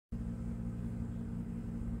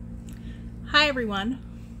Hi everyone,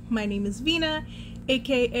 my name is Vina,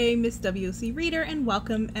 aka Miss WOC Reader, and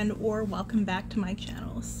welcome welcome back to my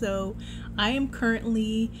channel. So I am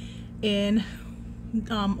currently in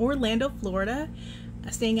Orlando, Florida,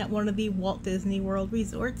 staying at one of the Walt Disney World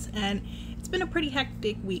resorts, and it's been a pretty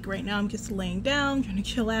hectic week. Right now I'm just laying down, trying to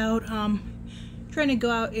chill out, trying to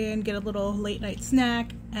go out and get a little late night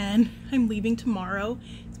snack, and I'm leaving tomorrow.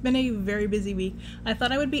 It's been a very busy week. I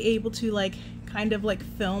thought I would be able to kind of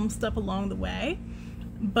film stuff along the way,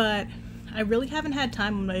 but I really haven't had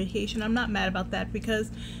time on my vacation. I'm not mad about that because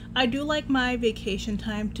I do like my vacation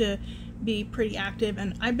time to be pretty active,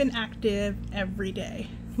 and I've been active every day.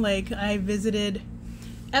 I visited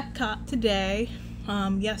Epcot today.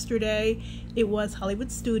 Yesterday it was Hollywood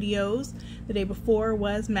Studios, the day before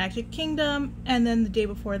was Magic Kingdom, and then the day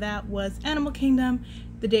before that was Animal Kingdom.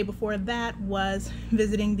 The day before that was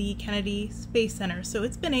visiting the Kennedy Space Center. So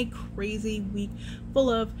it's been a crazy week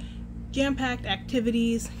full of jam-packed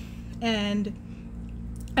activities, and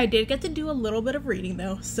I did get to do a little bit of reading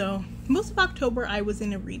though. So most of October I was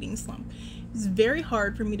in a reading slump. It was very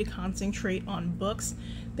hard for me to concentrate on books.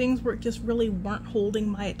 Things really weren't holding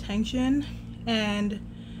my attention, and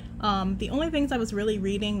the only things I was really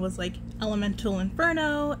reading was Elemental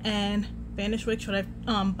Inferno and Vanish Witch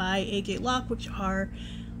by A.J. Locke, which are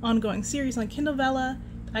ongoing series on Kindle Vella.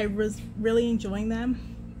 I was really enjoying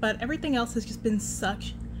them, but everything else has just been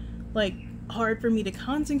such hard for me to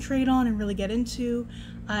concentrate on and really get into.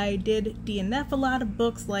 I did DNF a lot of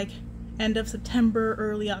books end of September,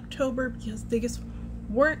 early October, because they just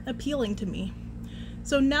weren't appealing to me.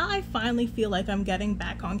 So now I finally feel like I'm getting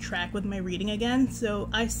back on track with my reading again. So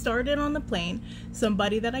I started on the plane,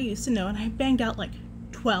 somebody that I used to know, and I banged out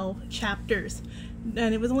 12 chapters,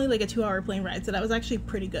 and it was only a 2-hour plane ride, so that was actually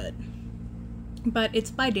pretty good. But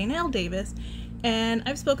it's by Dana L. Davis, and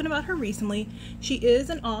I've spoken about her recently. She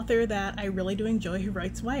is an author that I really do enjoy who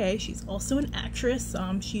writes YA. She's also an actress.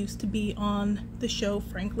 She used to be on the show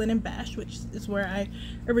Franklin and Bash, which is where I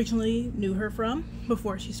originally knew her from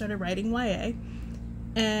before she started writing YA.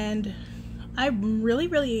 And I'm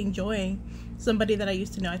really enjoying Somebody That I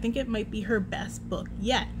Used to Know. I think it might be her best book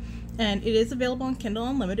yet. And it is available on Kindle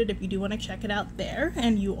Unlimited if you do want to check it out there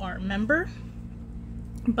and you are a member.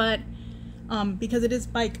 But because it is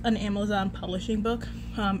an Amazon publishing book,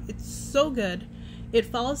 it's so good. It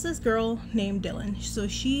follows this girl named Dylan. So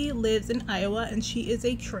she lives in Iowa, and she is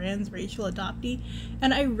a transracial adoptee.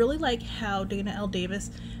 And I really like how Dana L. Davis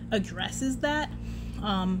addresses that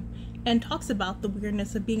and talks about the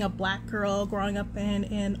weirdness of being a black girl growing up in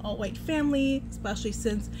an all-white family, especially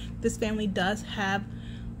since this family does have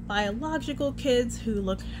biological kids who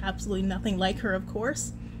look absolutely nothing like her, of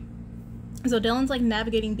course. So Dylan's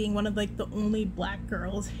navigating being one of the only black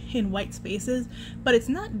girls in white spaces, but it's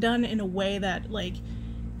not done in a way that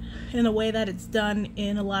it's done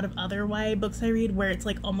in a lot of other YA books I read, where it's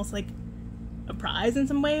almost a prize in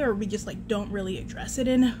some way, or we just don't really address it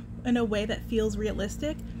in a way that feels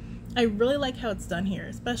realistic. I really like how it's done here,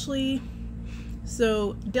 especially.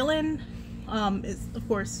 So Dylan is, of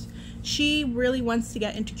course, she really wants to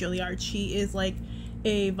get into Juilliard. She is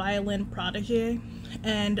a violin prodigy,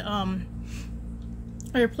 and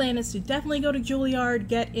her plan is to definitely go to Juilliard,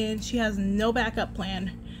 get in. She has no backup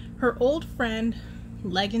plan. Her old friend,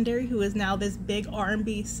 Legendary, who is now this big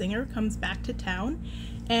R&B singer, comes back to town,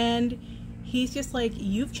 and he's just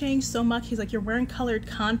you've changed so much. He's you're wearing colored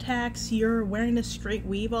contacts, you're wearing this straight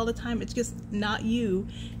weave all the time, it's just not you.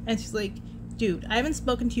 And she's dude, I haven't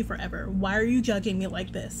spoken to you forever. Why are you judging me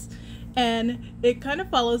like this? And it kind of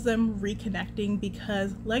follows them reconnecting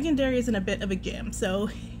because Legendary is in a bit of a jam. So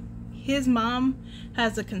his mom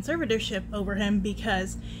has a conservatorship over him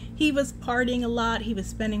because he was partying a lot, he was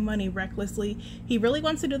spending money recklessly. He really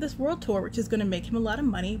wants to do this world tour, which is going to make him a lot of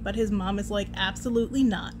money, but his mom is absolutely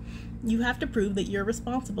not. You have to prove that you're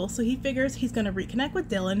responsible. So he figures he's going to reconnect with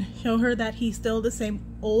Dylan, show her that he's still the same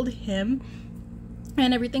old him,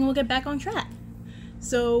 and everything will get back on track.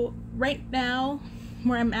 So right now,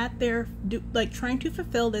 where I'm at, they're trying to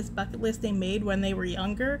fulfill this bucket list they made when they were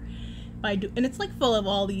younger, and it's full of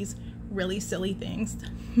all these really silly things,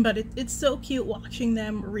 but it's so cute watching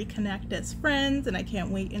them reconnect as friends, and I can't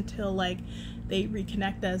wait until they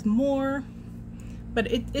reconnect as more. But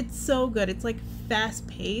it's so good. It's fast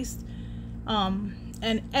paced,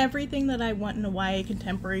 and everything that I want in a YA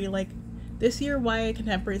contemporary. This year YA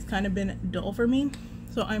contemporary has kind of been dull for me,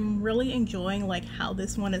 so I'm really enjoying how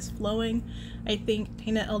this one is flowing. I think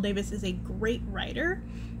Dana L. Davis is a great writer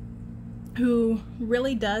who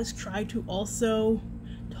really does try to also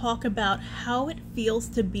talk about how it feels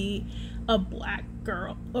to be a black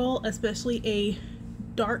girl, especially a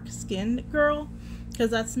dark-skinned girl, because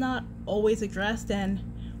that's not always addressed. And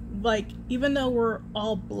like, even though we're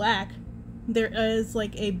all black, there is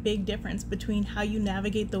like a big difference between how you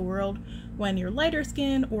navigate the world when you're lighter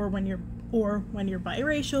skinned, or when you're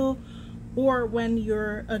biracial, or when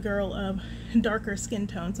you're a girl of darker skin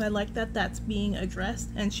tone. So I like that that's being addressed,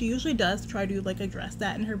 and she usually does try to like address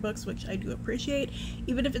that in her books, which I do appreciate.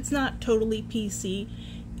 Even if it's not totally PC,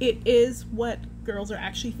 it is what girls are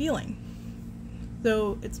actually feeling.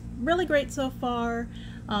 So it's really great so far.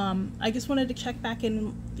 I just wanted to check back in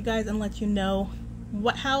with you guys and let you know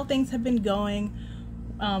how things have been going,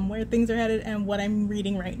 where things are headed, and what I'm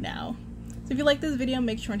reading right now. So if you like this video,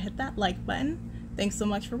 make sure and hit that like button. Thanks so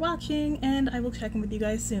much for watching, and I will check in with you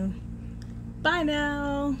guys soon. Bye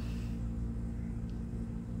now!